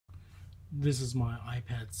This is my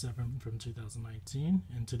iPad 7 from 2019,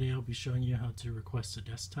 and today I'll be showing you how to request a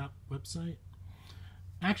desktop website.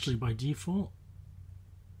 Actually, by default,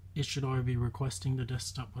 it should already be requesting the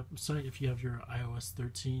desktop website if you have your iOS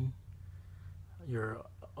 13, your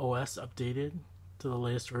OS updated to the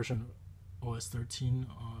latest version of OS 13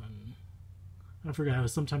 on, I forgot, it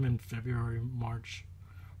was sometime in February, March,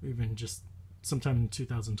 or even just sometime in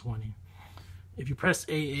 2020. If you press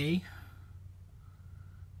AA,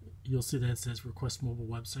 you'll see that it says request mobile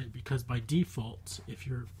website, because by default, if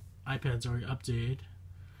your iPad's already updated,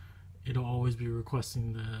 it'll always be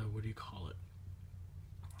requesting the,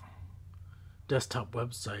 desktop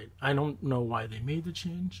website. I don't know why they made the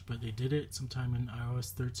change, but they did it sometime in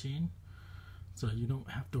iOS 13, so you don't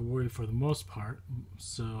have to worry for the most part.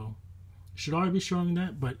 So it should already be showing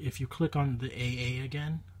that, but if you click on the AA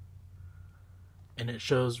again and it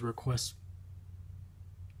shows request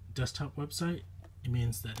desktop website, it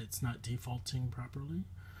means that it's not defaulting properly,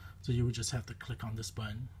 so you would just have to click on this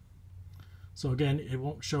button. So again, it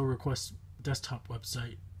won't show request desktop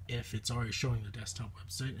website if it's already showing the desktop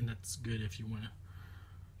website, and that's good if you want to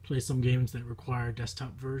play some games that require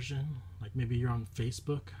desktop version, like maybe you're on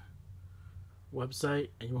Facebook website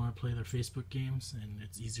and you want to play their Facebook games and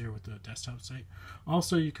it's easier with the desktop site.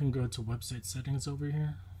 Also, you can go to website settings over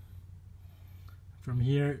here. From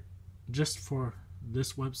here, just for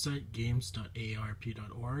this website,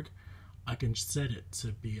 games.aarp.org, I can set it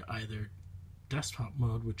to be either desktop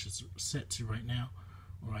mode, which is set to right now,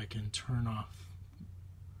 or I can turn off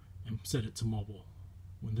and set it to mobile.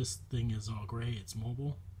 When this thing is all gray, it's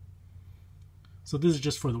mobile. So this is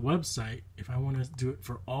just for the website. If I want to do it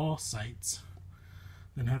for all sites,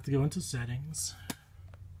 then I have to go into settings.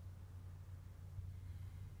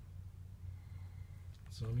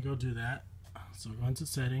 So let me go do that. So go into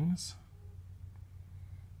settings,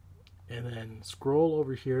 and then scroll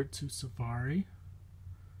over here to Safari.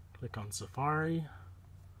 Click on Safari,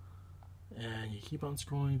 and you keep on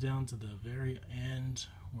scrolling down to the very end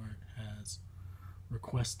where it has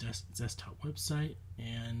request desktop website,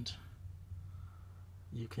 and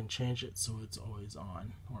you can change it so it's always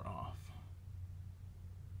on or off.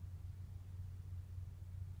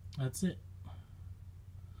 That's it.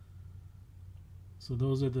 So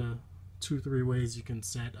those are the 2-3 ways you can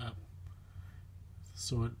set up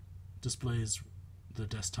so it displays the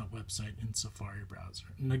desktop website in Safari browser.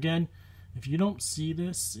 And again, if you don't see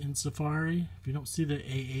this in Safari, if you don't see the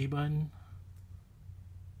AA button,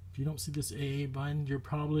 if you don't see this AA button, you're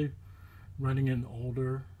probably running an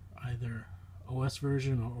older either OS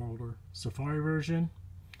version or older Safari version.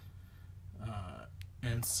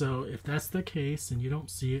 And so if that's the case and you don't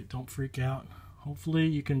see it, don't freak out. Hopefully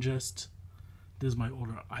you can just, this is my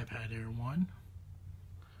older iPad Air 1.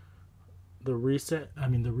 The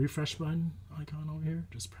refresh button icon over here,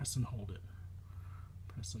 just press and hold it.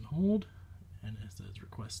 Press and hold, and it says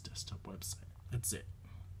request desktop website. That's it.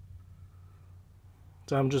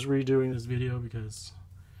 So I'm just redoing this video because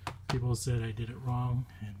people said I did it wrong,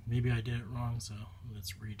 and maybe I did it wrong, so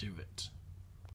let's redo it.